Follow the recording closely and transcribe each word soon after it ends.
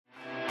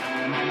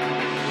Well,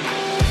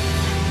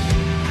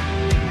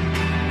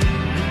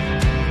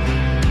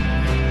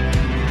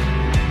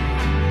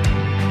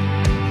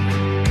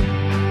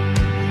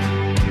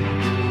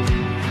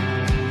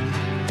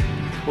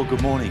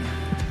 good morning.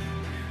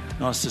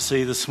 Nice to see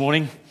you this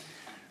morning.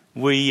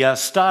 We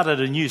started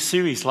a new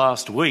series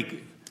last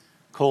week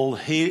called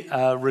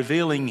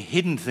Revealing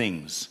Hidden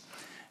Things.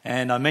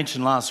 And I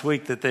mentioned last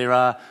week that there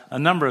are a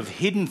number of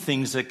hidden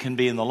things that can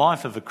be in the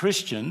life of a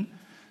Christian.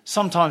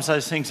 Sometimes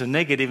those things are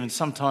negative and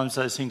sometimes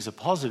those things are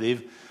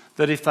positive,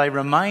 that if they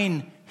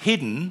remain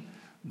hidden,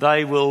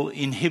 they will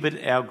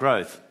inhibit our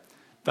growth.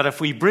 But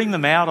if we bring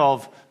them out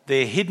of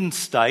their hidden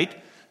state,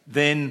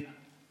 then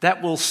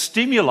that will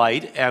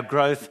stimulate our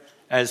growth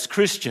as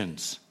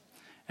Christians.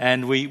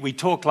 And we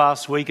talked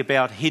last week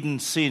about hidden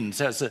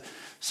sins as a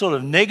sort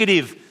of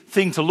negative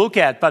thing to look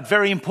at, but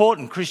very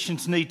important.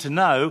 Christians need to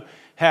know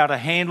how to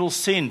handle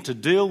sin, to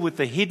deal with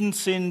the hidden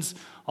sins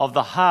of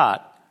the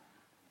heart,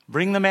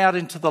 bring them out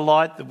into the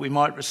light that we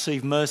might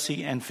receive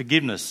mercy and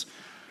forgiveness.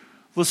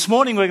 This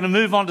morning we're going to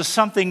move on to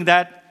something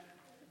that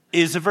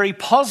is a very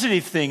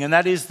positive thing, and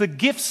that is the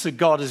gifts that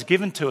God has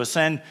given to us.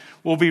 And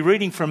we'll be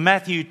reading from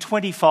Matthew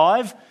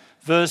 25,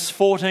 verse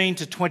 14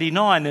 to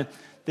 29,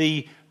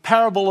 the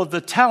parable of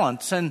the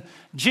talents. And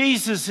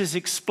Jesus is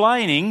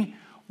explaining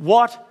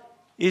what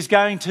it's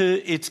going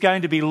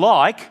to be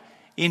like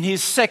in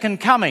his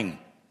second coming,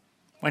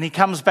 when he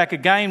comes back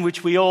again,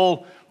 which we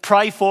all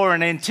pray for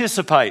and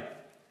anticipate.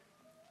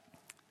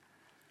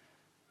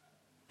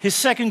 His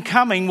second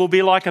coming will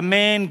be like a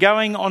man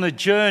going on a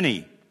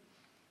journey,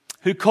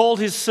 who called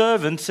his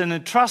servants and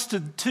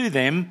entrusted to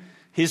them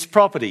his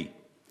property.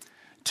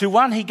 To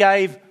one he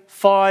gave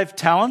 5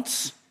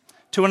 talents,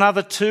 to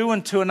another 2,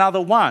 and to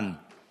another 1,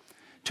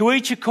 to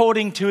each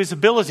according to his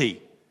ability.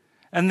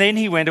 And then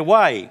he went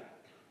away.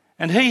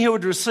 And he who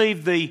had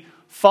received the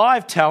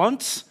 5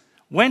 talents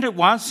went at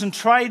once and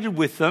traded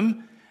with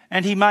them,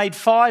 and he made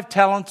 5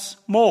 talents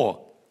more.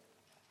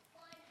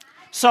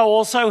 So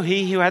also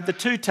he who had the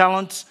 2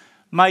 talents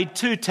made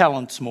 2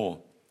 talents more.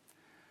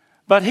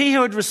 But he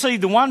who had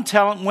received the 1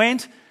 talent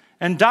went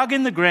and dug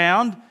in the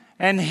ground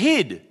and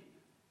hid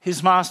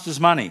his master's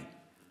money.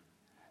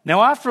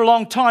 Now after a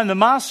long time the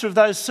master of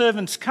those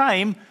servants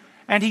came,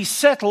 and he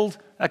settled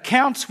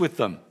accounts with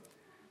them.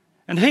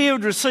 And he who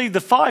had received the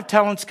 5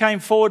 talents came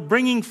forward,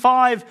 bringing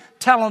 5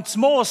 talents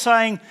more,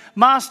 saying,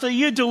 Master,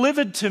 you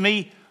delivered to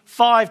me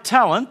 5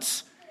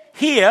 talents.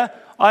 Here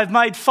I've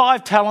made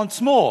 5 talents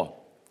more.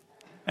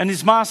 And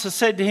his master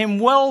said to him,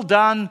 Well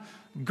done,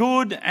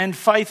 good and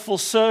faithful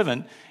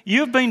servant.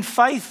 You've been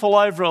faithful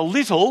over a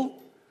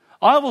little.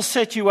 I will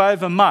set you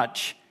over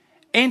much.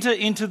 Enter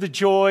into the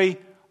joy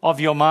of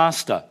your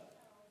master.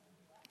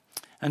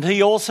 And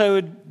he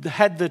also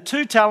had the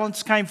 2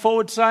 talents, came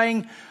forward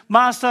saying,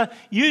 Master,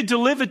 you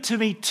delivered to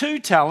me 2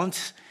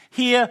 talents.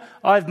 Here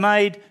I've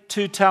made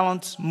 2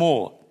 talents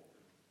more.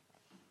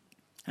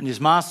 And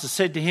his master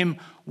said to him,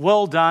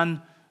 Well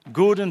done,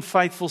 good and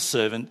faithful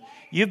servant.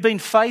 You've been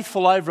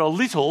faithful over a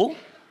little.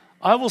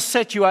 I will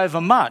set you over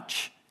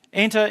much.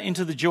 Enter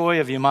into the joy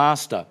of your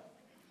master.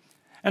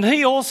 And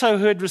he also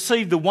who had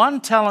received the 1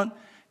 talent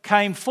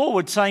came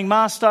forward saying,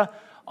 Master,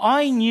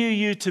 I knew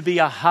you to be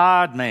a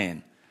hard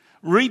man,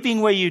 reaping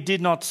where you did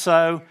not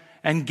sow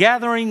and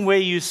gathering where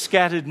you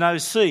scattered no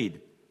seed.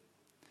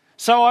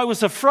 So I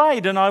was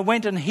afraid, and I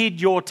went and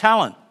hid your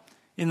talent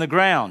in the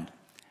ground.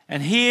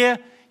 And here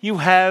you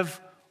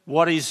have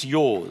what is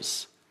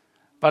yours.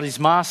 But his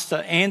master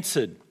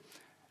answered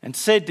and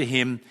said to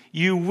him,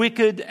 You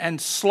wicked and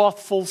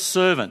slothful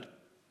servant,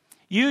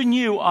 you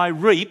knew I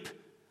reap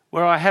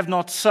where I have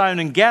not sown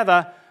and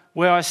gather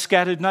where I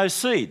scattered no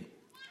seed.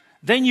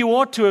 Then you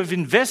ought to have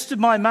invested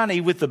my money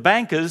with the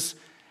bankers,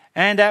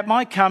 and at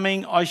my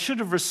coming I should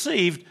have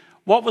received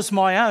what was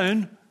my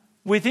own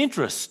with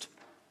interest.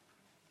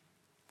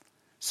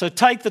 So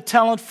take the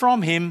talent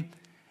from him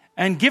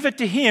and give it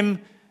to him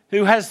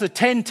who has the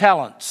 10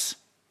 talents.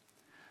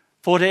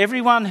 For to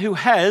everyone who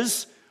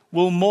has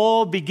will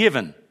more be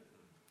given,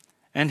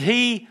 and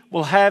he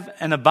will have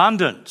an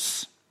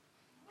abundance.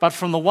 But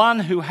from the one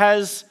who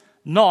has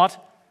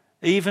not,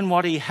 even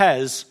what he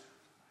has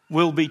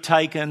will be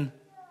taken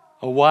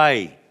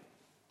away.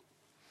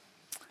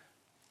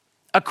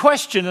 A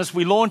question as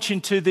we launch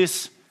into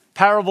this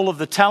parable of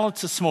the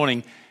talents this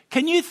morning.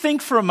 Can you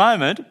think for a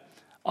moment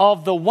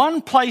of the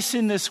one place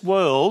in this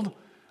world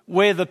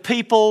where the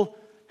people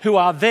who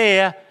are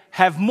there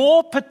have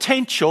more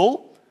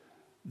potential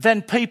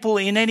than people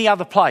in any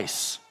other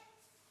place?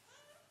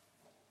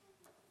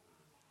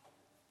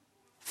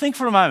 Think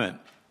for a moment.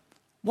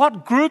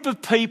 What group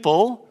of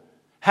people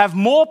have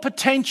more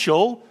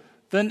potential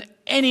than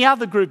any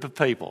other group of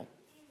people?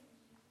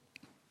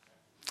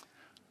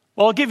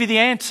 Well, I'll give you the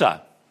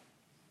answer.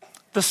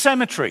 The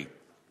cemetery.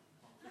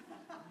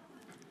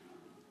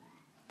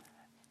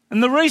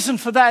 And the reason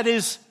for that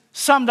is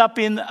summed up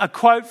in a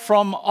quote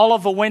from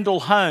Oliver Wendell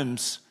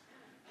Holmes.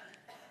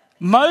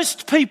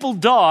 Most people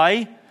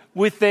die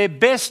with their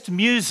best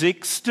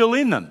music still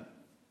in them.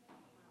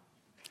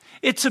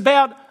 It's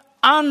about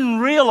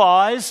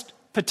unrealised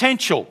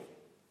potential.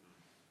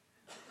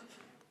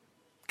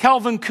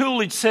 Calvin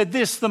Coolidge said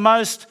this: the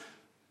most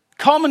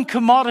common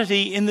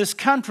commodity in this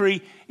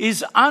country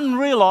is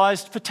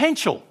unrealised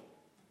potential.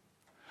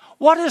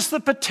 What is the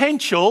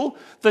potential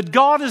that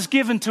God has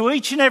given to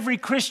each and every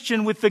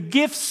Christian with the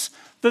gifts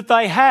that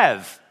they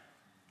have?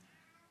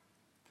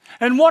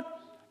 And what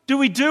do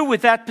we do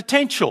with that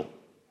potential?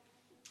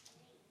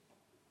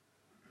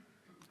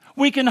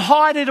 We can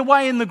hide it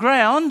away in the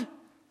ground,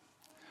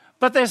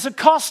 but there's a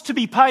cost to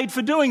be paid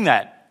for doing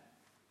that.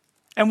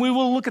 And we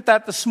will look at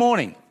that this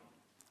morning.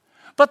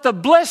 But the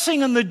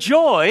blessing and the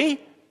joy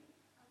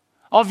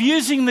of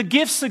using the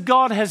gifts that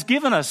God has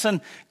given us.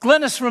 And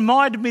Glennis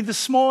reminded me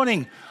this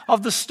morning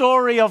of the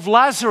story of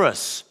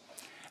Lazarus.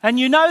 And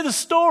you know the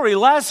story.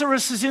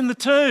 Lazarus is in the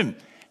tomb.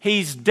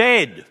 He's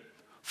dead.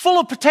 Full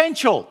of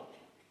potential.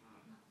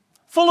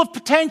 Full of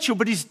potential,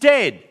 but he's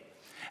dead.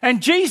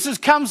 And Jesus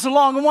comes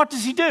along, and what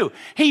does he do?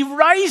 He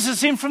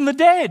raises him from the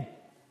dead.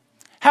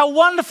 How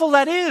wonderful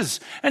that is.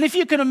 And if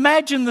you can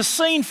imagine the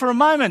scene for a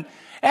moment,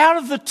 out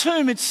of the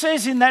tomb, it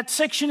says in that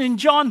section in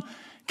John,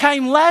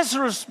 came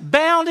Lazarus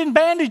bound in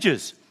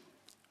bandages.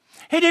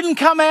 He didn't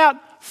come out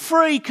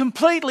free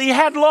completely. He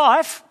had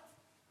life.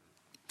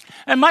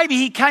 And maybe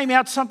he came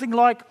out something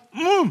like,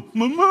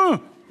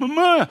 mama,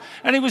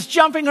 and he was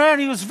jumping around.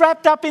 He was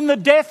wrapped up in the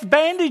death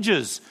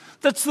bandages.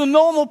 That's the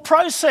normal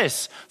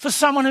process for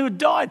someone who had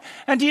died.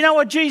 And do you know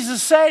what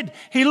Jesus said?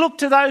 He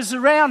looked to those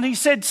around. He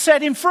said,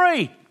 set him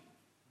free.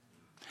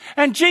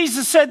 And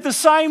Jesus said the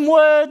same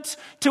words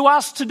to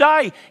us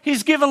today.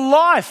 He's given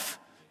life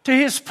to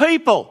his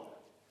people.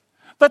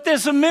 But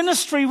there's a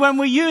ministry when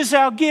we use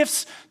our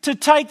gifts to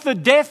take the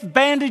death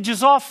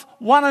bandages off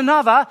one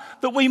another,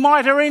 that we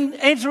might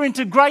enter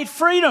into great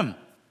freedom.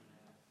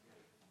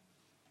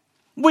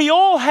 We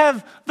all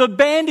have the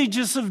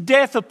bandages of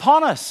death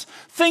upon us,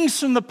 things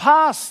from the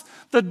past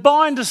that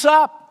bind us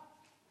up.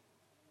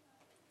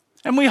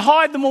 And we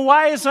hide them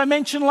away, as I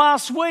mentioned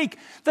last week.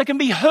 There can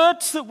be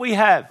hurts that we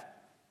have.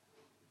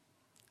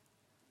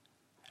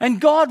 And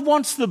God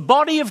wants the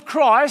body of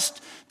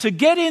Christ to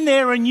get in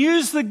there and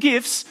use the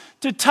gifts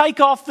to take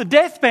off the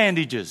death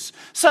bandages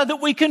so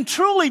that we can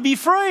truly be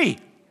free.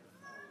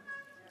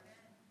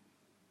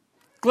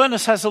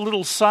 Glennis has a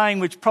little saying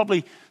which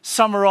probably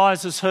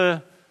summarises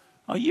her.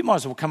 Oh, you might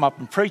as well come up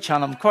and preach,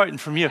 hon. I'm quoting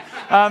from you.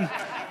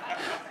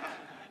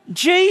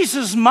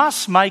 Jesus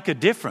must make a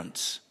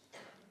difference.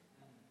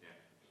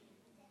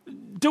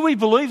 Do we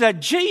believe that?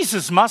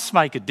 Jesus must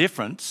make a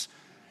difference.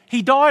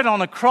 He died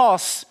on a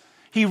cross.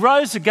 He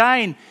rose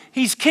again.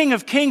 He's King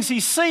of Kings.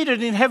 He's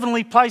seated in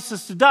heavenly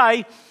places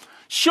today.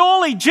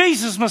 Surely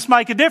Jesus must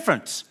make a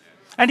difference.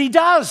 And he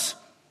does.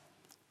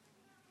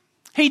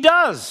 He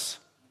does.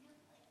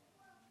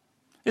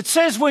 It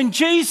says when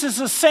Jesus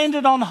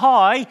ascended on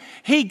high,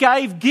 he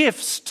gave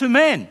gifts to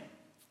men.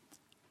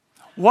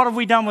 What have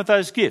we done with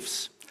those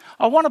gifts?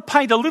 I want to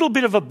paint a little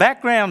bit of a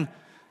background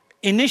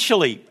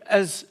initially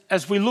as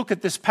we look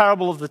at this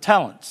parable of the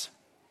talents.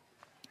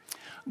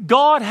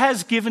 God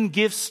has given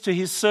gifts to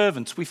his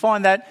servants. We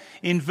find that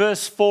in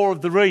verse 4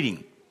 of the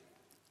reading.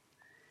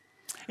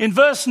 In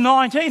verse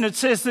 19, it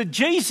says that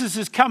Jesus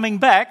is coming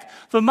back,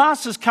 the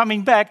Master's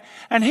coming back,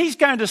 and he's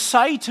going to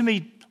say to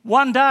me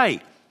one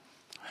day,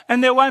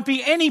 and there won't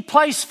be any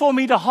place for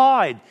me to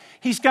hide.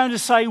 He's going to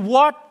say,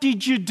 what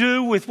did you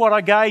do with what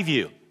I gave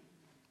you?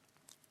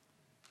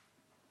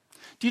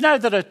 Do you know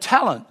that a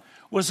talent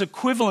was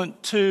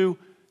equivalent to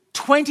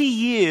 20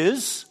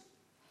 years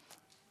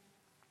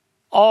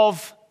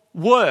of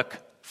work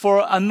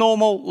for a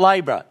normal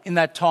labourer in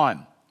that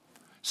time?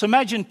 So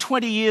imagine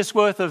 20 years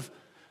worth of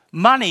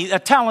money. A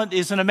talent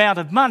is an amount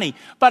of money,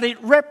 but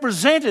it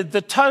represented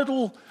the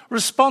total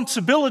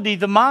responsibility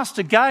the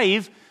master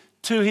gave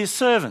to his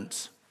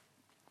servants.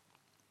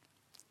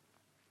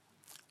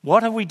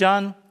 What have we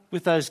done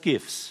with those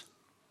gifts?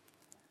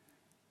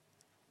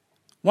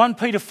 1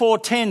 Peter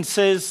 4:10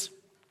 says,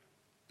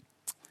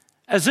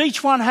 as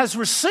each one has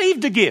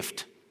received a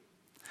gift,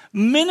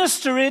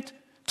 minister it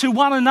to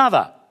one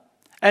another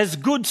as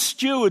good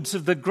stewards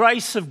of the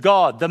grace of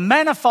God, the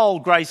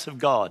manifold grace of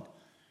God.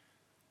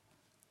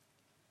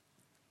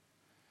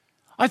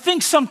 I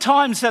think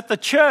sometimes that the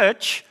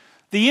church,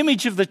 the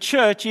image of the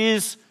church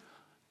is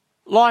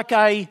like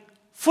a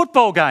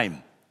football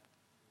game.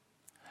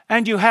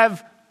 And you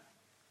have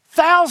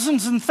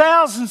thousands and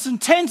thousands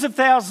and tens of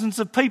thousands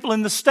of people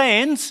in the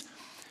stands,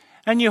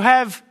 and you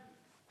have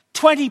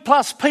 20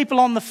 plus people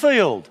on the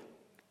field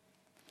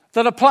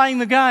that are playing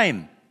the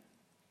game.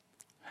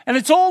 And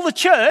it's all the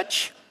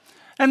church,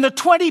 and the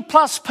 20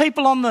 plus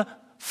people on the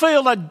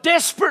field are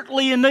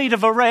desperately in need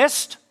of a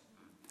rest,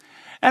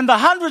 and the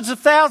hundreds of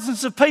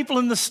thousands of people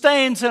in the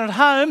stands and at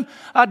home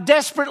are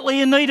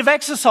desperately in need of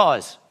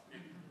exercise.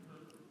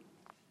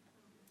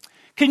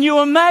 Can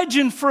you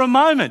imagine for a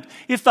moment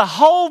if the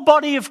whole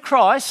body of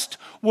Christ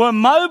were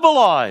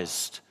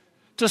mobilised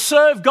to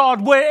serve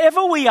God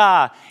wherever we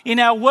are, in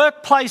our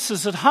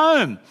workplaces, at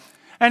home,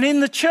 and in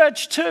the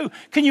church too?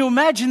 Can you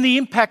imagine the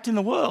impact in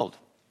the world?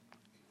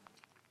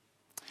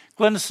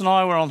 Glennis and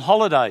I were on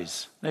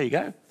holidays. There you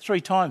go, 3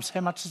 times.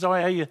 How much did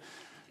I owe you?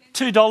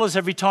 $2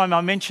 every time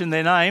I mention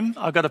their name.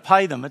 I've got to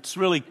pay them. It's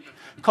really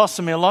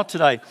costing me a lot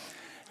today.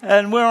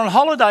 And we're on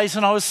holidays,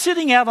 and I was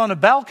sitting out on a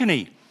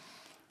balcony.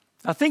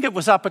 I think it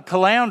was up at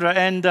Caloundra,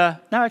 and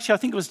I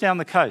think it was down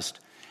the coast.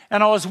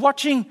 And I was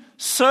watching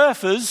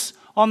surfers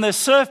on their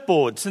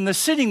surfboards, and they're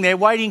sitting there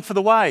waiting for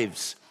the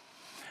waves.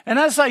 And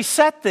as they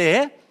sat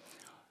there,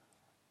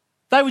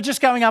 they were just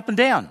going up and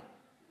down.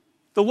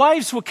 The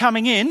waves were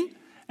coming in,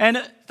 and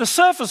the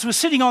surfers were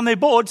sitting on their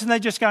boards, and they're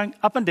just going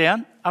up and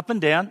down, up and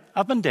down,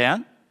 up and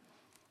down.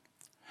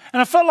 And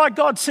I felt like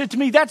God said to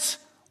me, that's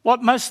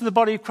what most of the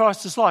body of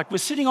Christ is like. We're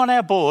sitting on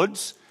our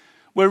boards,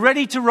 we're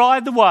ready to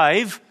ride the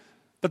wave,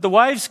 but the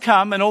waves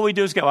come and all we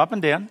do is go up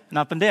and down and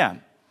up and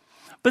down.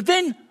 But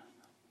then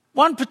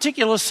one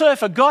particular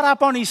surfer got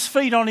up on his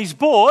feet on his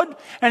board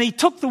and he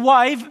took the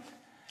wave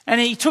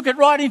and he took it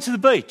right into the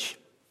beach.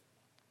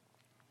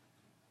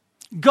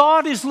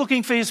 God is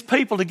looking for his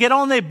people to get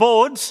on their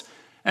boards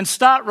and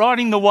start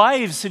riding the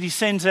waves that he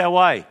sends our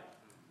way.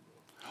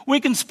 We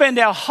can spend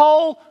our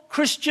whole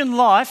Christian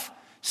life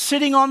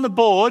sitting on the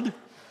board,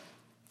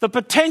 the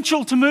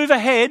potential to move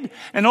ahead,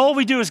 and all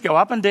we do is go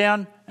up and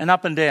down and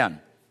up and down.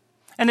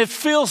 And it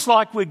feels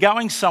like we're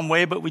going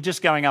somewhere, but we're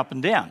just going up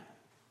and down.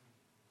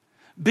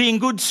 Being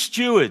good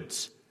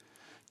stewards.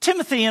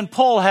 Timothy and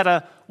Paul had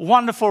a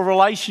wonderful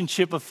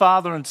relationship of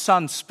father and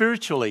son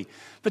spiritually,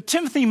 but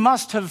Timothy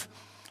must have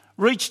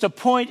reached a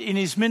point in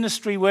his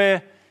ministry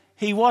where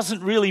he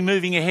wasn't really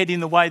moving ahead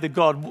in the way that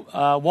God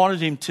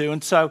wanted him to.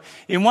 And so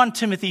in 1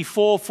 Timothy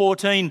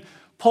 4:14,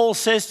 Paul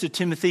says to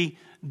Timothy,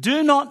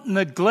 do not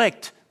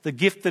neglect the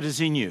gift that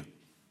is in you.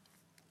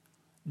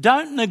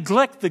 Don't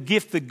neglect the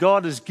gift that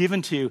God has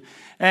given to you.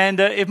 And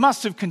it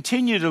must have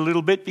continued a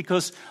little bit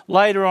because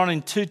later on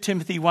in 2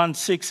 Timothy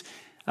 1:6,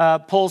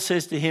 Paul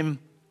says to him,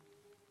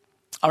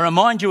 I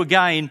remind you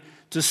again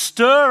to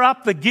stir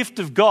up the gift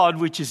of God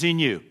which is in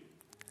you.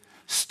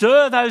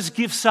 Stir those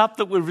gifts up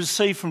that we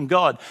receive from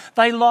God.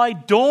 They lie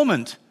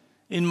dormant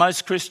in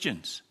most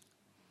Christians.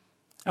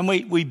 And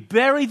we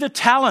bury the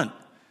talent,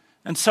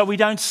 and so we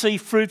don't see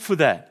fruit for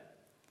that.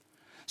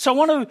 So I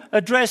want to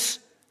address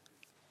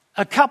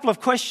a couple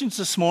of questions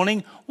this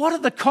morning. What are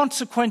the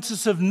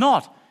consequences of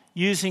not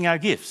using our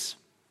gifts?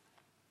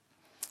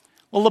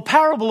 Well, the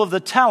parable of the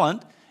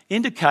talent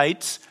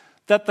indicates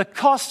that the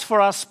cost for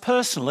us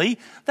personally,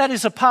 that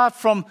is apart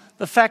from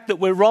the fact that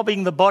we're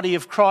robbing the body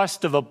of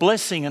Christ of a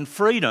blessing and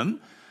freedom,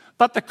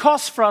 but the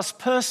cost for us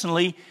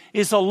personally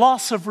is a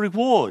loss of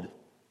reward.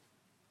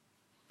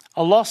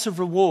 A loss of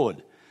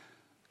reward.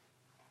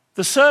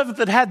 The servant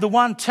that had the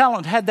 1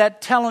 talent had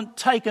that talent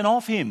taken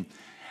off him,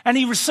 and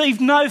he received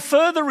no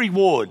further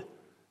reward.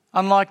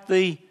 Unlike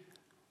the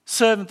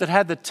servant that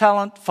had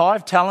the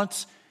 5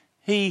 talents,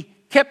 he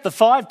kept the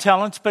 5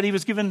 talents, but he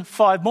was given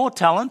 5 more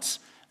talents.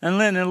 And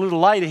then a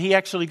little later, he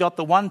actually got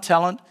the 1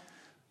 talent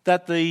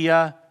that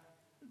the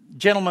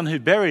gentleman who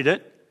buried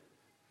it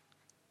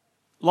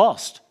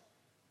lost.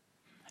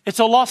 It's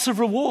a loss of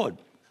reward.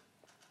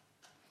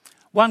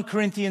 1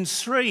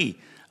 Corinthians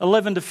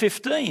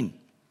 3:11-15.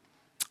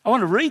 I want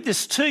to read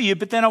this to you,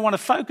 but then I want to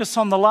focus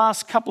on the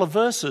last couple of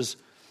verses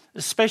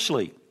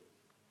especially.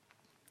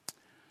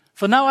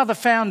 For no other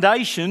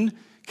foundation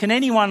can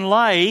anyone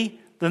lay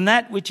than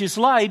that which is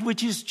laid,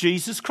 which is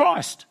Jesus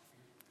Christ.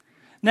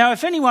 Now,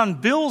 if anyone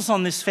builds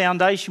on this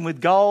foundation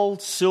with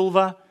gold,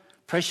 silver,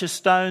 precious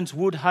stones,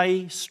 wood,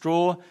 hay,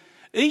 straw,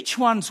 each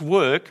one's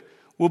work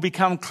will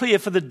become clear,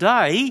 for the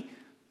day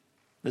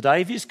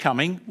of his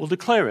coming will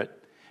declare it,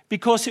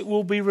 because it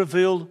will be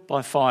revealed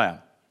by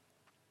fire.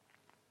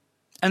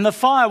 And the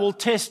fire will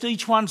test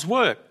each one's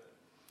work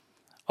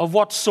of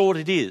what sort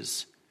it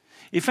is.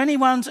 If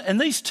anyone's, and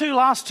these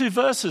last two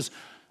verses,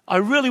 I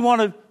really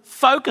want to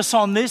focus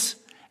on this,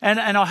 and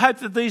I hope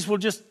that these will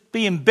just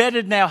be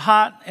embedded in our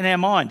heart and our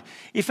mind.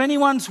 If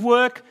anyone's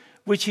work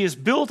which he has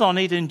built on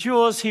it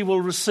endures, he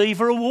will receive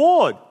a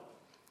reward.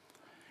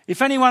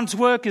 If anyone's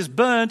work is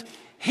burnt,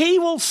 he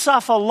will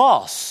suffer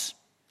loss,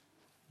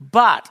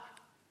 but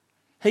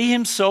he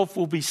himself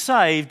will be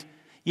saved,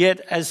 yet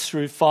as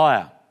through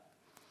fire.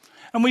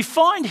 And we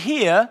find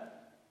here,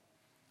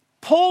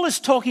 Paul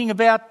is talking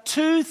about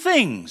 2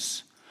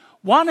 things.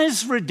 One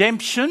is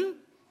redemption,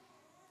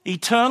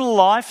 eternal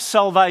life,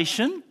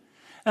 salvation,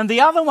 and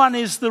the other one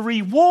is the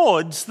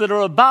rewards that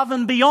are above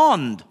and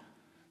beyond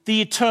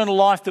the eternal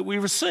life that we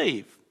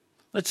receive.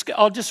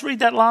 I'll just read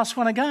that last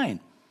one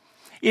again.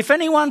 If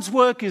anyone's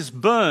work is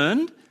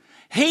burned,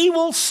 he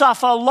will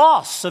suffer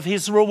loss of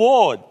his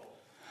reward,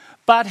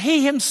 but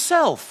he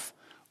himself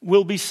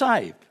will be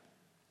saved.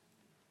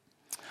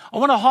 I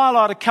want to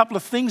highlight a couple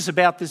of things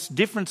about this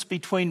difference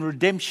between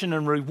redemption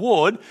and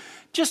reward,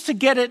 just to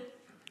get it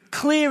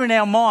clear in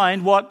our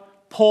mind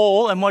what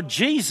Paul and what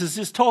Jesus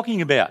is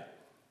talking about.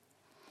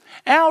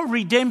 Our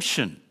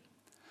redemption,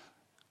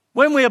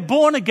 when we are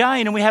born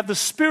again and we have the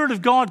Spirit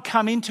of God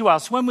come into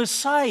us, when we're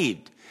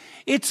saved,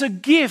 it's a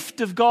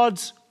gift of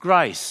God's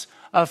grace,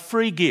 a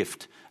free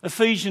gift.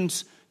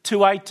 Ephesians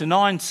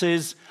 2:8-9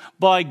 says,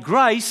 by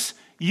grace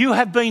you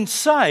have been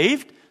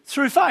saved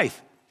through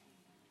faith.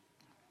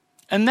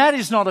 And that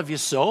is not of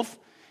yourself.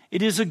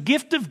 It is a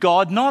gift of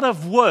God, not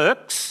of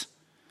works,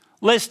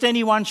 lest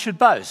anyone should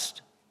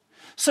boast.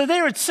 So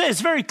there it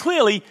says very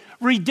clearly,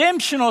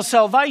 redemption or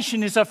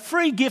salvation is a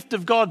free gift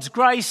of God's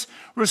grace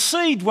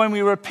received when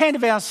we repent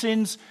of our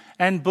sins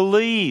and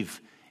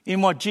believe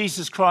in what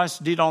Jesus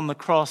Christ did on the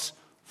cross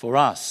for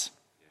us.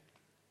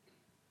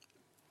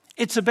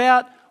 It's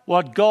about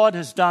what God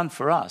has done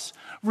for us.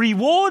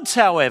 Rewards,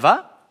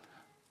 however,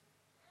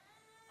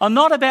 are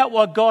not about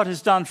what God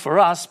has done for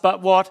us,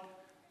 but what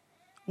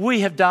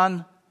we have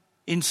done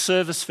in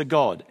service for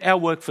God, our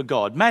work for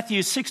God.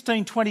 Matthew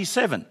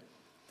 16:27.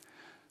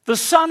 The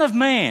Son of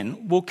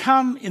Man will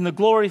come in the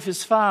glory of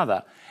his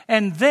Father,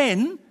 and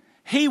then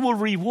he will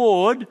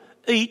reward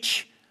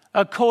each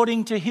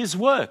according to his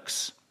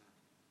works.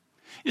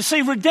 You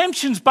see,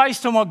 redemption's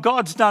based on what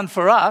God's done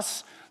for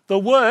us, the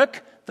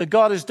work that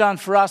God has done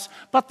for us,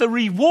 but the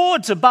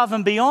rewards above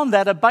and beyond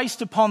that are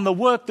based upon the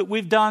work that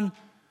we've done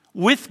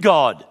with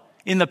God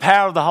in the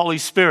power of the Holy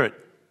Spirit.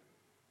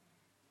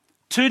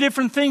 Two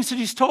different things that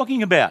he's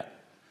talking about.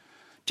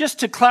 Just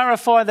to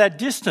clarify that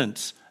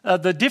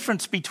the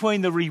difference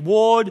between the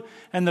reward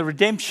and the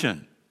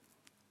redemption.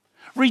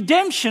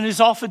 Redemption is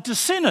offered to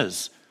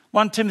sinners.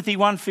 1 Timothy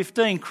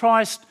 1:15,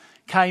 Christ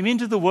came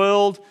into the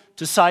world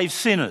to save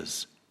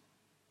sinners.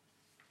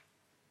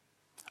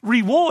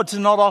 Rewards are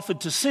not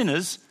offered to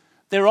sinners,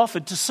 they're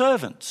offered to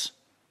servants.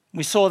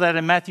 We saw that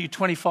in Matthew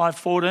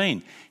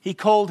 25:14. He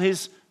called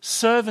his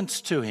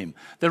servants to him.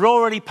 They're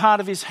already part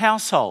of his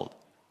household.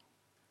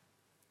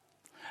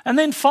 And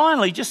then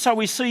finally, just so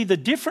we see the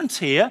difference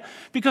here,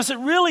 because it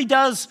really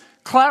does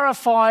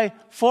clarify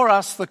for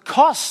us the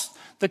cost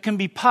that can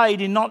be paid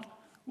in not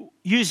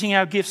using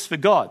our gifts for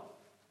God.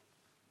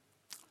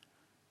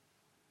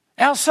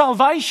 Our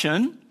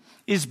salvation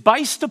is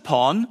based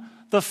upon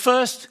the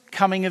first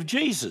coming of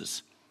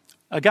Jesus.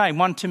 Again,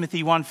 1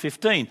 Timothy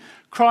 1:15.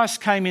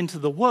 Christ came into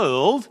the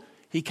world.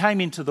 He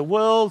came into the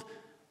world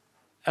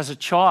as a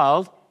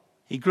child.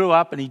 He grew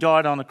up and he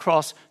died on a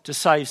cross to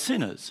save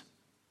sinners.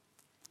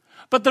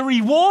 But the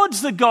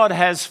rewards that God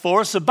has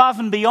for us above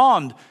and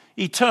beyond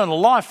eternal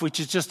life, which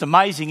is just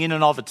amazing in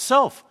and of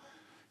itself.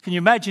 Can you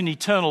imagine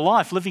eternal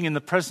life, living in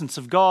the presence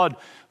of God?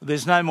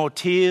 There's no more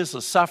tears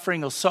or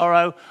suffering or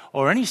sorrow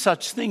or any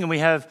such thing. And we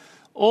have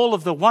all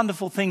of the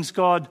wonderful things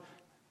God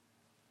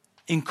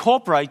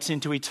incorporates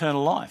into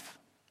eternal life.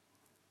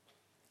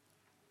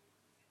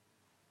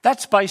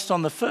 That's based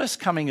on the first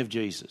coming of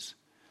Jesus.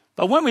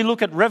 But when we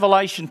look at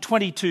Revelation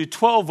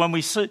 22:12, when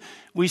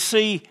we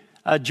see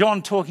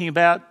John talking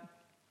about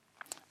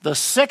the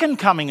second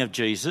coming of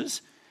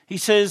Jesus, he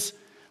says,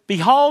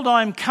 "Behold,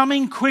 I am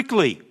coming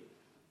quickly."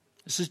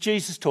 This is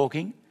Jesus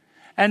talking.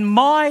 "And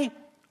my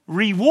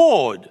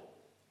reward,"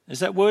 there's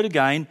that word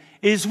again,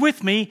 "is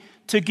with me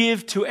to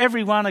give to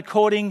everyone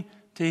according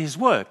to his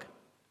work."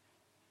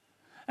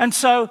 And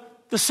so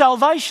the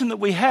salvation that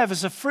we have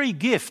is a free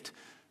gift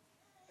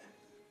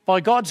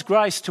by God's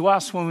grace to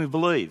us when we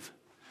believe.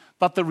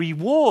 But the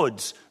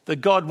rewards that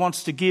God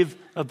wants to give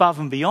above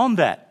and beyond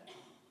that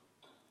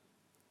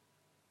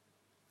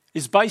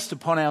is based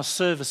upon our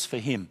service for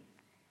him.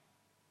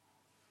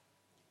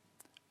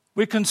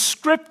 We're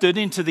conscripted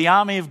into the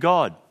army of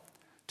God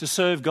to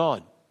serve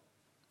God.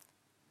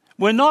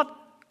 We're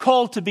not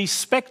called to be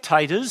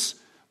spectators,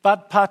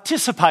 but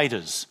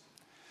participators,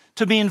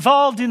 to be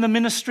involved in the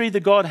ministry that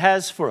God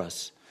has for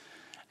us.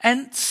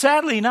 And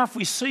sadly enough,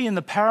 we see in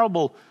the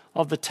parable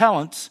of the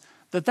talents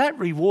that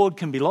reward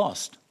can be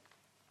lost.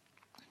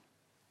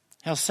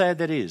 How sad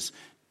that is.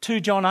 2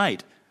 John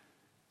 8.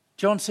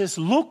 John says,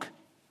 "Look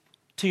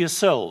to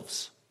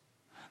yourselves,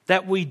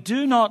 that we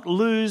do not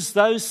lose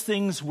those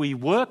things we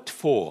worked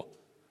for,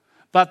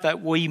 but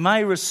that we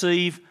may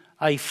receive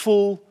a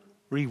full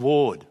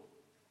reward."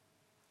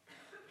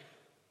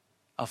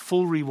 A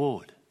full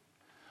reward.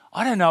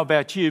 I don't know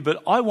about you,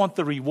 but I want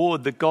the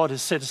reward that God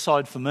has set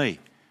aside for me.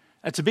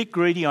 It's a bit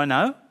greedy, I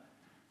know.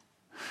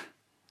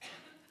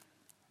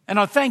 And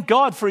I thank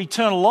God for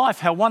eternal life,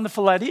 how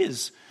wonderful that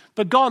is.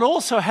 But God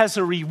also has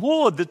a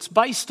reward that's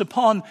based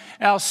upon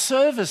our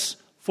service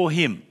for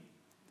him.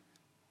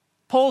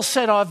 Paul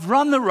said, "I've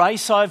run the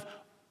race, I've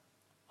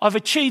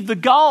achieved the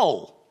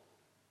goal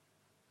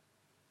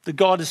that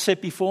God has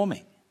set before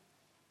me."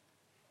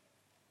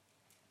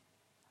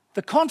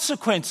 The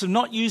consequence of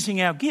not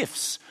using our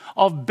gifts,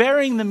 of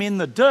burying them in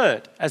the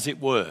dirt, as it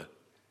were,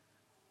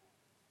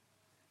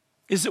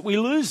 is that we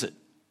lose it.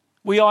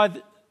 We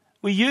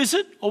use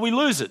it or we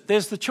lose it.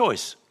 There's the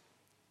choice.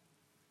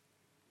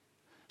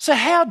 So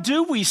how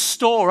do we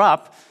store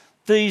up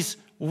these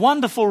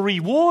wonderful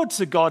rewards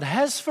that God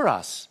has for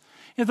us?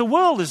 You know, the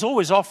world is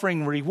always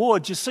offering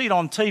rewards. You see it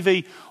on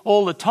TV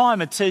all the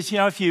time. It says,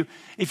 if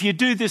you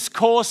do this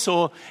course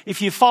or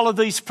if you follow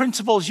these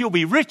principles, you'll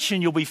be rich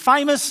and you'll be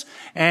famous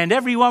and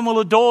everyone will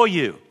adore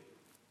you.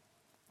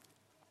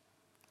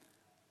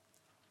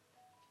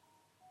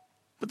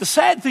 But the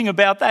sad thing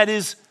about that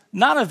is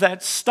none of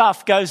that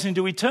stuff goes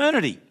into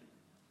eternity.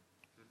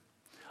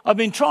 I've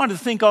been trying to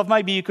think of,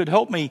 maybe you could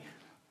help me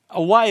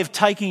a way of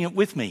taking it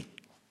with me.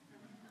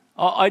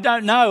 I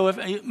don't know,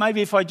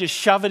 maybe if I just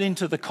shove it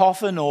into the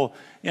coffin or,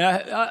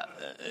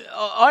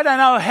 I don't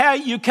know how.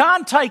 You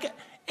can't take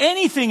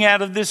anything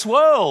out of this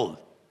world.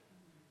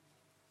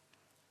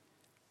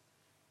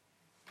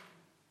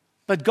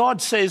 But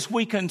God says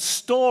we can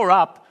store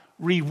up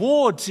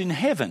rewards in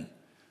heaven.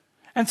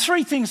 And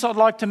 3 things I'd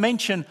like to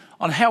mention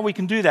on how we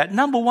can do that.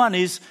 Number 1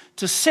 is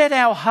to set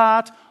our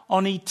heart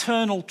on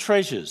eternal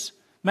treasures.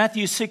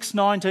 Matthew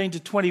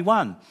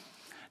 6:19-21.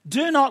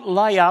 Do not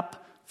lay up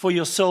for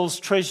yourselves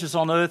treasures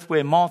on earth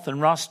where moth and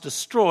rust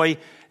destroy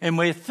and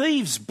where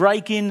thieves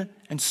break in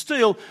and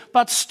steal,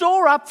 but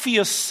store up for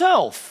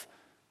yourself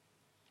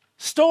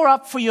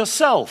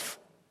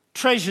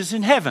treasures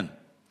in heaven,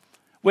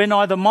 where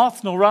neither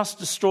moth nor rust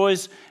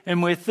destroys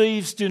and where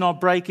thieves do not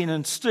break in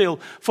and steal.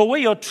 For where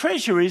your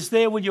treasure is,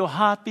 there will your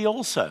heart be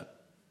also.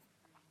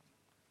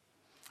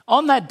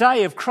 On that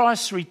day of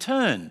Christ's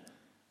return,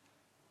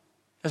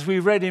 as we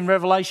read in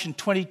Revelation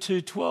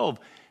 22:12,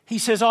 he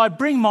says, I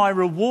bring my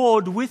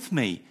reward with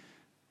me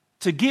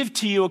to give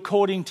to you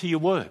according to your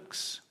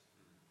works.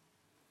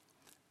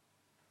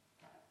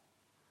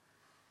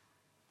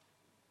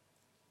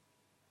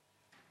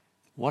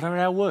 What are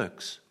our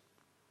works?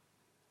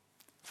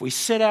 If we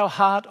set our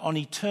heart on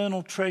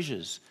eternal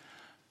treasures,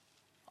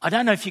 I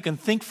don't know if you can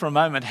think for a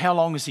moment, how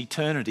long is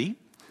eternity?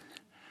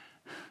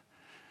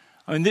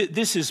 I mean,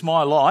 this is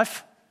my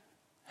life,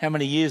 how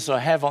many years I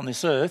have on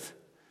this earth,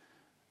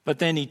 but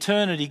then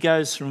eternity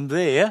goes from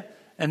there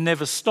and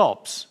never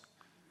stops,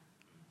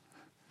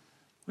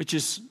 which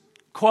is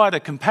quite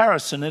a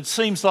comparison. It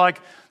seems like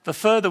the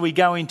further we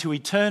go into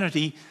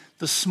eternity,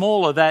 the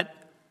smaller that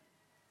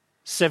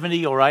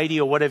 70 or 80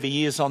 or whatever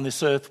years on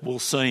this earth will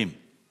seem.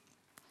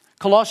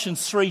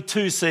 Colossians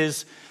 3:2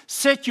 says,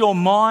 set your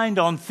mind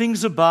on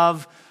things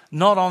above,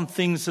 not on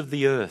things of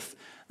the earth.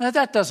 Now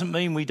that doesn't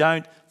mean we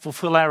don't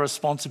fulfill our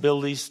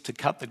responsibilities to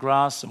cut the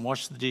grass and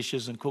wash the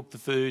dishes and cook the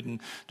food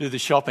and do the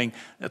shopping,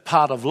 a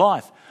part of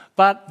life.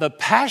 But the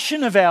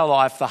passion of our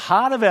life, the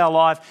heart of our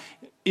life,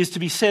 is to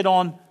be set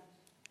on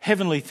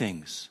heavenly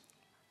things.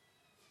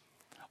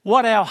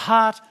 What our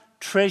heart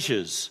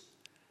treasures,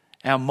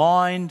 our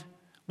mind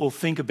will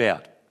think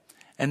about.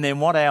 And then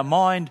what our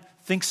mind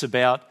thinks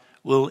about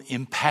will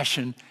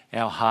impassion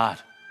our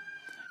heart.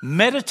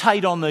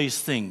 Meditate on these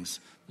things,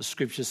 the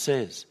scripture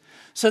says.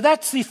 So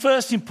that's the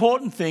first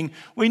important thing.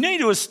 We need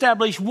to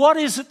establish what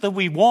is it that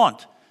we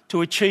want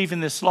to achieve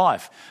in this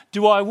life.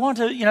 Do I want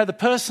to, the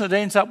person that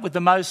ends up with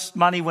the most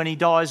money when he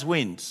dies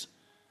wins?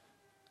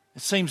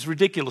 It seems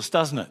ridiculous,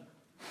 doesn't it?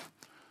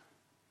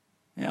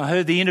 I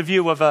heard the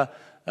interview of a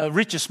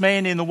richest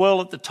man in the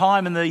world at the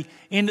time, and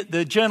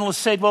the journalist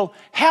said, well,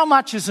 how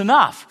much is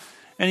enough?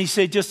 And he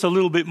said, just a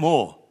little bit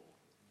more.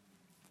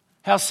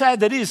 How sad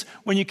that is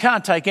when you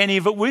can't take any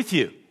of it with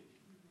you.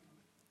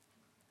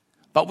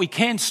 But we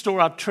can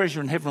store up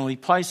treasure in heavenly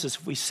places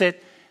if we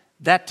set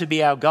that to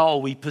be our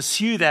goal. We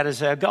pursue that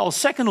as our goal.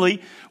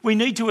 Secondly, we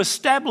need to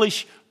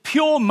establish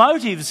pure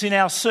motives in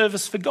our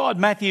service for God.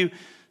 Matthew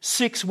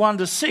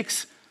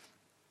 6:1-6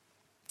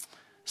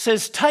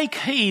 says, take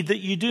heed that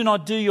you do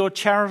not do your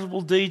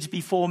charitable deeds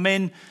before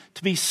men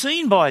to be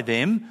seen by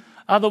them,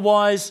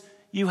 otherwise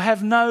you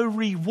have no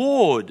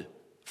reward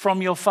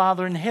from your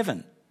Father in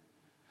heaven.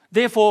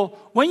 Therefore,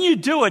 when you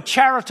do a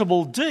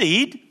charitable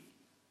deed,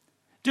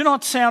 do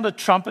not sound a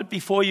trumpet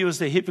before you as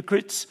the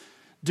hypocrites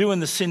do in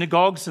the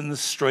synagogues and the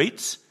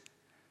streets,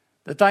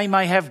 that they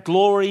may have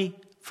glory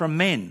from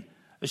men.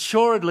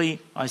 Assuredly,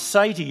 I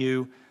say to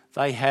you,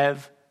 they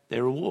have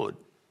their reward.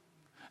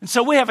 And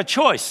so we have a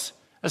choice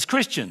as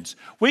Christians.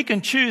 We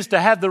can choose to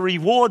have the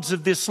rewards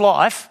of this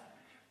life,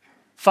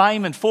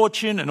 fame and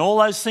fortune and all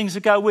those things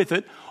that go with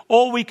it,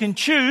 or we can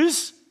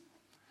choose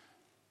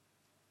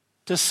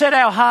to set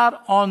our heart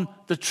on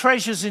the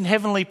treasures in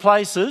heavenly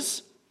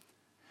places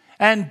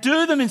and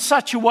do them in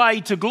such a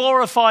way to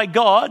glorify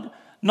God,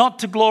 not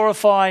to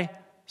glorify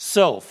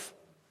self.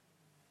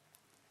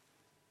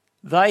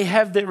 They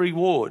have their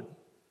reward,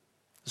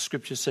 the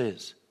scripture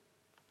says.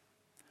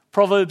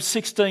 Proverbs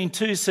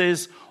 16:2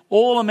 says,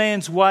 all a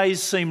man's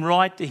ways seem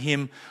right to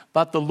him,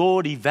 but the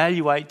Lord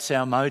evaluates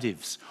our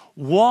motives.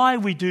 Why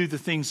we do the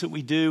things that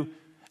we do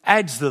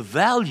adds the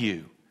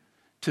value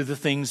to the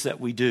things that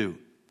we do.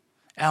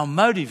 Our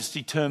motives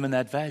determine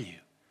that value.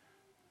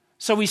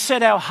 So we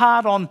set our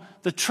heart on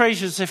the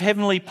treasures of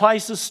heavenly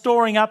places,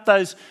 storing up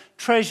those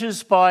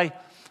treasures by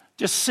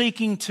just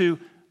seeking to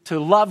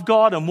love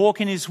God and walk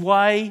in his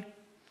way,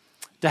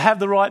 to have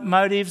the right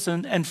motives.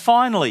 And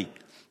finally,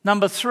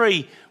 number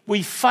 3,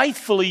 we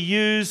faithfully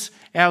use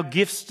our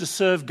gifts to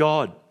serve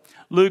God.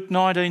 Luke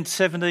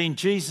 19:17,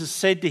 Jesus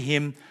said to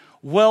him,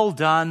 well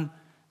done,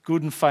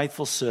 good and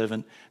faithful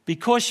servant.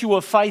 Because you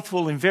were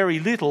faithful in very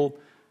little,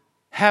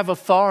 have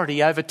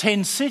authority over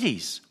 10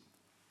 cities.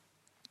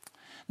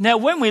 Now,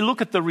 when we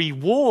look at the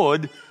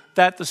reward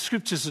that the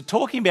scriptures are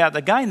talking about,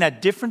 again,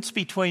 that difference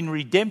between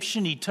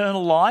redemption,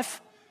 eternal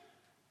life,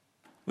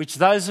 which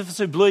those of us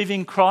who believe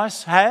in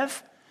Christ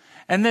have,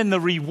 and then the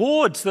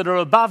rewards that are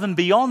above and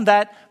beyond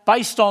that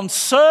based on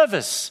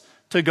service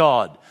to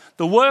God,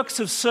 the works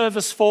of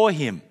service for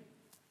him.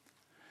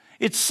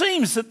 It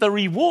seems that the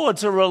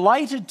rewards are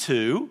related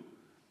to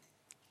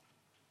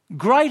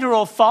greater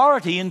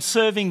authority in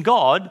serving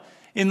God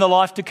in the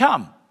life to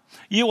come.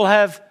 You will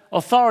have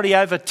authority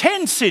over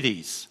 10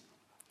 cities.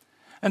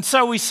 And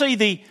so we see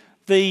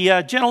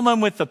the gentleman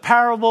with the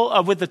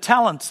parable, with the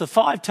talents, the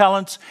 5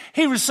 talents,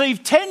 he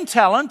received 10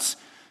 talents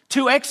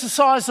to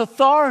exercise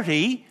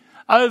authority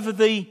over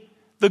the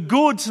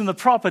goods and the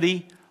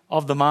property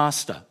of the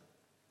master.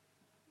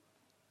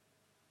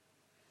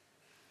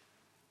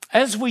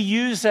 As we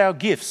use our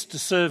gifts to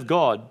serve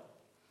God,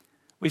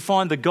 we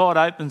find that God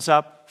opens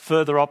up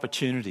further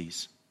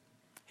opportunities.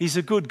 He's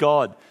a good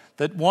God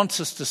that wants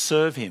us to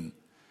serve him,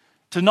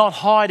 to not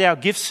hide our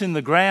gifts in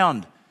the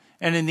ground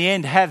and in the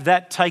end have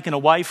that taken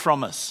away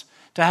from us,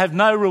 to have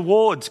no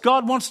rewards.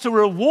 God wants to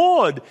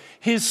reward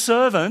his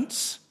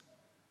servants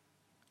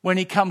when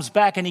he comes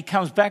back, and he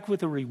comes back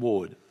with a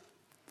reward.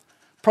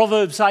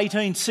 Proverbs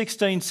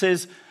 18:16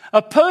 says,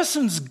 "A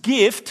person's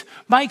gift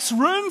makes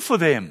room for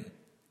them."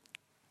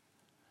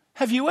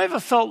 Have you ever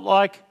felt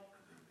like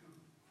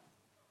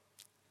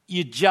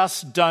you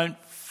just don't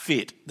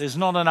fit? There's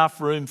not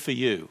enough room for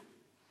you.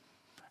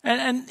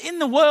 And in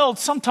the world,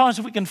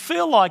 sometimes we can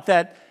feel like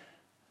that.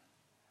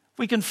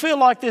 We can feel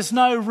like there's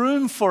no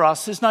room for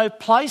us. There's no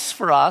place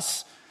for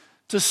us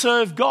to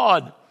serve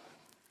God.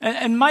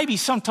 And maybe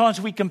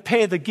sometimes we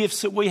compare the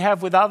gifts that we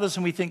have with others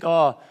and we think,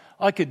 oh,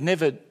 I could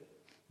never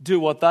do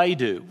what they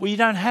do. Well, you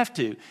don't have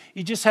to.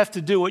 You just have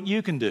to do what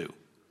you can do.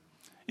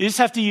 You just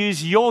have to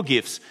use your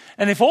gifts.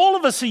 And if all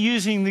of us are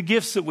using the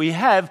gifts that we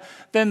have,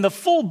 then the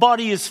full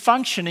body is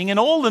functioning and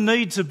all the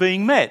needs are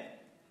being met.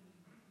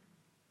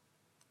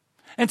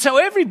 And so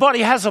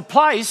everybody has a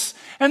place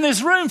and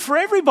there's room for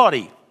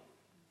everybody.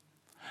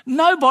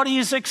 Nobody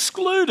is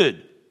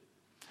excluded.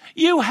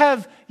 You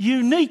have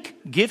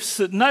unique gifts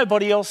that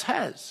nobody else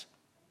has.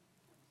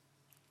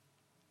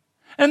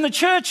 And the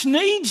church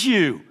needs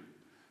you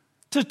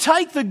to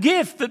take the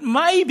gift that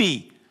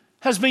maybe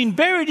has been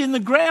buried in the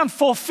ground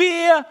for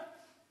fear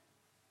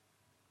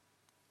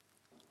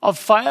of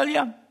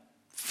failure,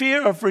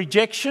 fear of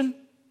rejection,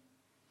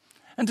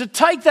 and to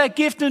take that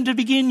gift and to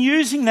begin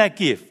using that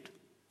gift.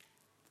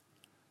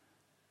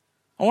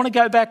 I want to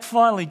go back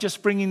finally,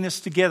 just bringing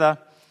this together,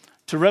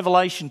 to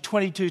Revelation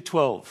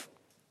 22:12.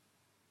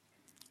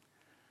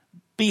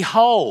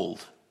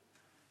 Behold,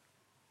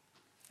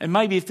 and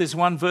maybe if there's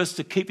one verse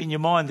to keep in your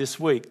mind this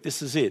week,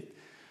 this is it.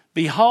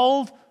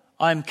 Behold,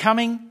 I am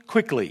coming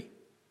quickly,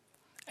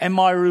 and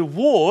my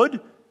reward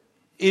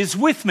is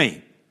with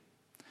me,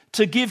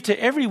 to give to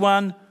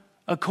everyone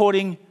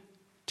according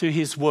to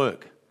his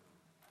work.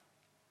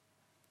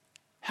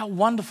 How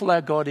wonderful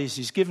our God is.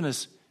 He's given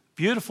us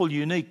beautiful,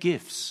 unique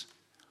gifts.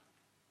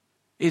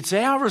 It's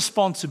our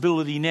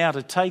responsibility now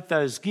to take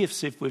those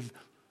gifts, if we've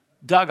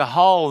dug a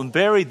hole and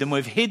buried them,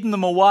 we've hidden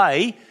them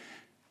away,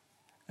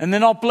 and they're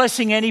not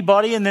blessing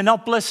anybody and they're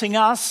not blessing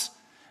us,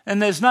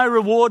 and there's no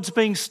rewards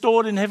being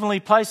stored in heavenly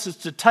places,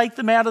 to take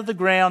them out of the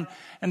ground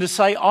and to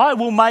say, I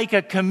will make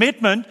a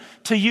commitment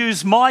to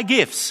use my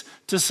gifts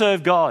to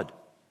serve God.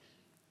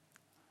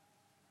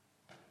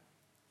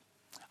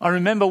 I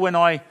remember when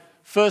I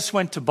first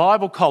went to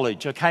Bible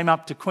college, I came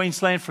up to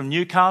Queensland from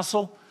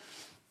Newcastle,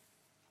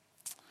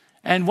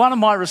 and one of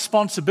my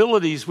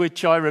responsibilities,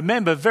 which I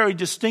remember very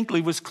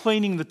distinctly, was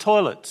cleaning the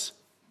toilets.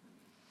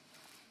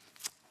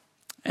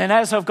 And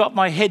as I've got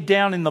my head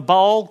down in the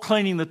bowl,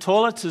 cleaning the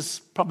toilets, as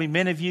probably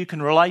many of you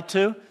can relate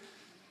to,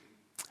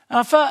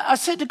 I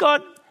said to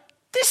God,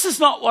 this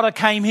is not what I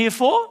came here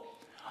for.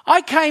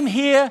 I came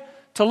here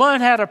to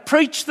learn how to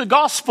preach the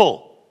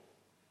gospel.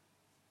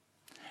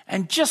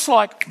 And just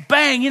like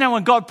bang,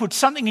 when God puts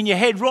something in your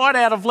head right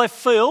out of left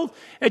field,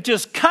 it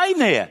just came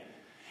there.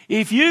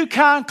 If you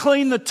can't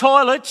clean the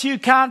toilets, you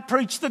can't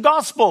preach the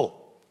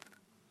gospel.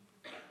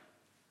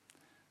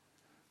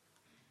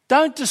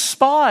 Don't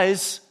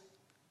despise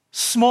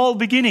small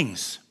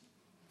beginnings.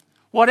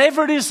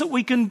 Whatever it is that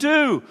we can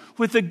do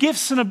with the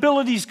gifts and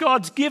abilities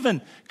God's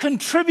given,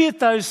 contribute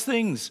those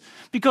things,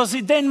 because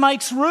it then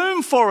makes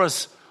room for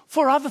us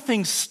for other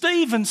things.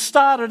 Stephen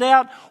started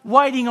out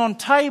waiting on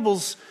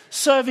tables,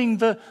 serving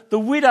the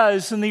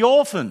widows and the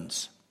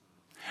orphans.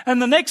 And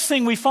the next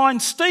thing we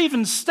find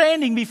Stephen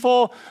standing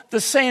before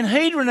the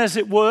Sanhedrin, as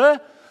it were,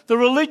 the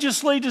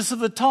religious leaders of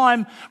the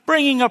time,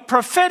 bringing a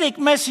prophetic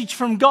message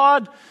from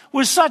God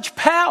with such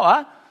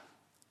power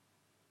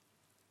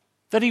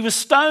that he was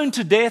stoned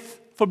to death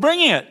for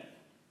bringing it.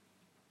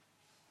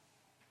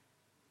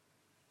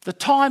 The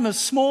time of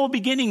small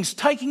beginnings,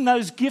 taking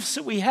those gifts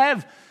that we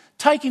have,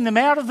 taking them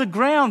out of the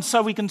ground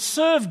so we can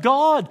serve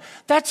God.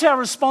 That's our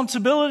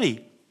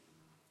responsibility.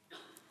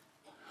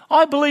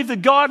 I believe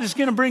that God is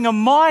going to bring a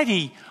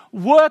mighty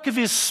work of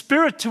his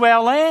Spirit to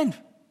our land.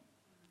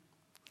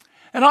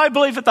 And I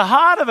believe at the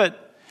heart of it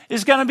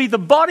is going to be the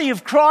body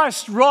of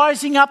Christ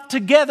rising up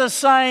together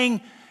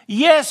saying,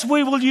 yes,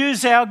 we will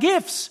use our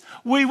gifts.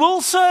 We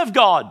will serve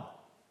God.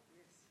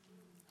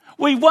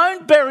 We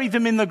won't bury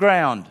them in the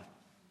ground.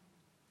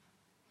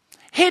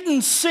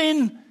 Hidden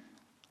sin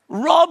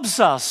robs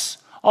us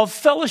of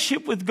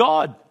fellowship with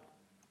God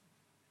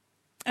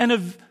and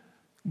of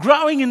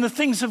growing in the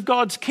things of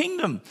God's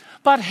kingdom.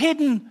 But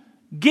hidden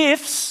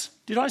gifts,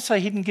 did I say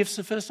hidden gifts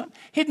the first time?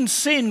 Hidden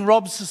sin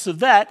robs us of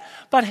that,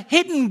 but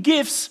hidden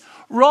gifts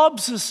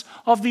robs us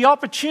of the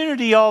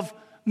opportunity of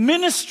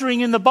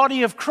ministering in the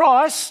body of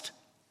Christ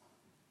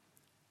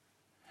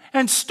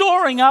and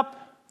storing up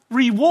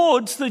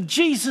rewards that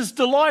Jesus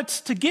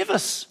delights to give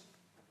us.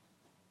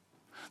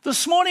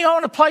 This morning I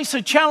want to place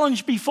a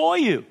challenge before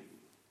you.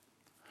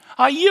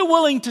 Are you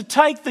willing to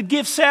take the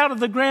gifts out of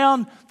the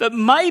ground that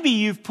maybe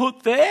you've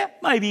put there,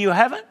 maybe you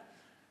haven't,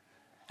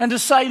 and to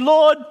say,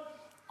 Lord,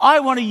 I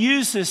want to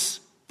use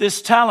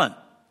this talent.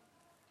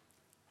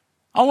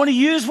 I want to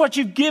use what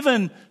you've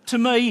given to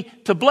me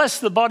to bless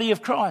the body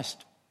of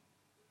Christ.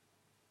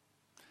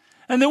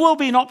 And there will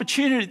be an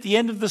opportunity at the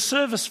end of the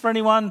service for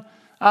anyone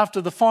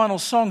after the final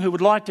song who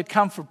would like to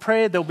come for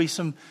prayer. There'll be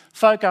some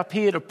folk up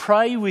here to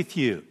pray with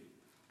you.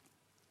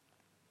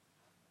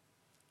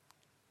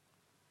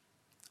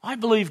 I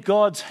believe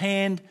God's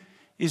hand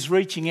is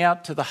reaching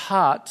out to the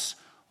hearts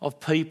of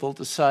people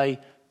to say,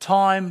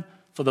 time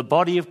for the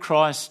body of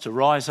Christ to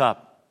rise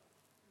up.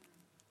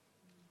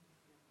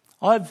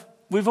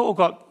 We've all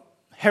got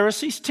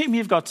heresies. Tim,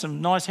 you've got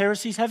some nice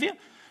heresies, have you?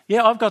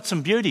 Yeah, I've got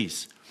some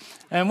beauties.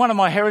 And one of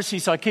my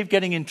heresies I keep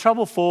getting in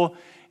trouble for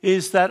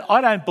is that I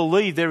don't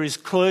believe there is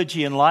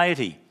clergy and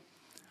laity.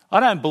 I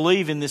don't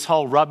believe in this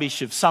whole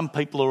rubbish of some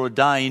people are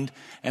ordained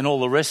and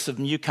all the rest of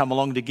them you come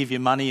along to give you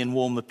money and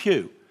warm the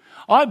pew.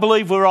 I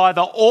believe we're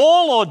either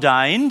all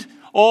ordained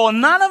or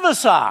none of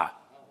us are.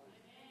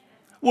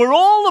 We're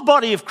all the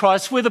body of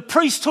Christ. We're the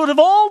priesthood of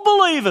all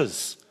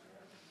believers.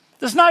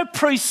 There's no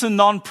priests and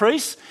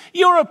non-priests.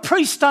 You're a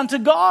priest unto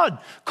God,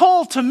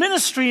 called to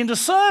ministry and to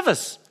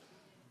service.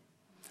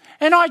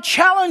 And I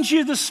challenge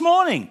you this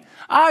morning,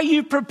 are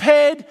you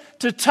prepared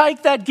to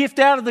take that gift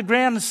out of the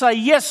ground and say,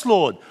 yes,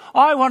 Lord,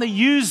 I want to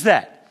use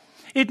that?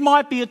 It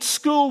might be at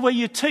school where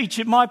you teach.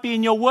 It might be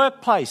in your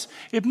workplace.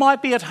 It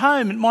might be at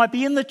home. It might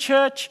be in the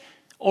church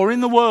or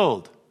in the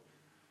world.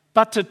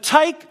 But to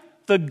take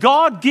the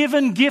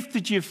God-given gift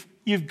that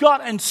you've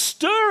got and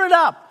stir it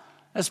up,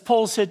 as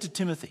Paul said to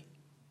Timothy.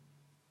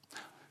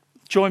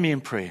 Join me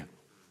in prayer.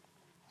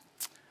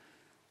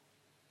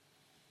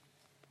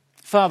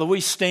 Father, we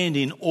stand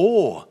in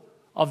awe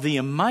of the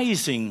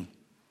amazing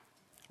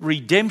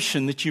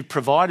redemption that you've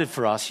provided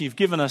for us. You've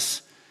given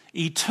us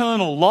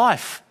eternal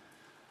life.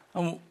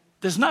 And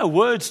there's no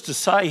words to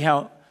say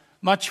how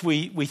much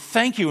we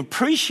thank you,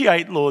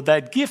 appreciate, Lord,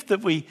 that gift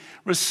that we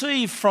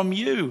receive from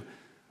you.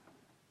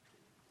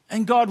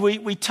 And God,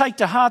 we take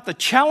to heart the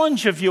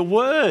challenge of your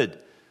word.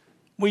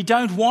 We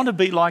don't want to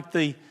be like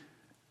the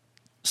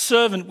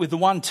servant with the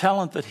one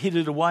talent that hid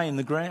it away in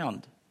the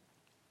ground.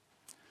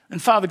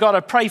 And Father God, I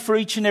pray for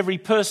each and every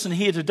person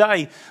here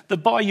today that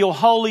by your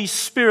Holy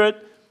Spirit,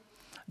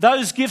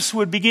 those gifts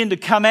would begin to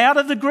come out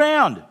of the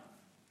ground.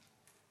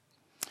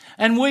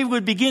 And we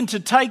would begin to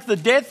take the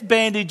death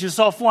bandages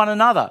off one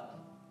another.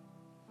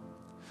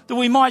 That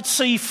we might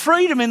see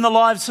freedom in the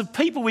lives of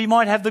people. We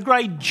might have the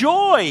great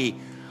joy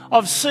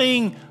of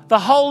seeing the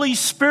Holy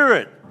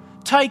Spirit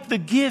take the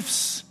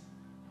gifts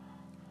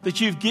that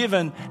you've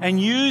given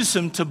and use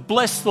them to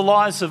bless the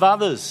lives of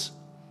others.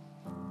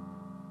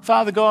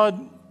 Father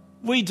God,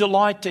 we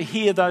delight to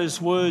hear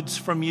those words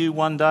from you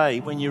one day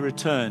when you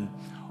return.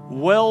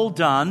 Well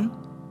done,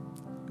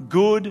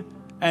 good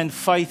and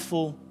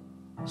faithful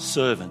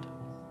servant.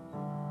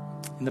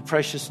 In the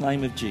precious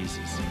name of Jesus.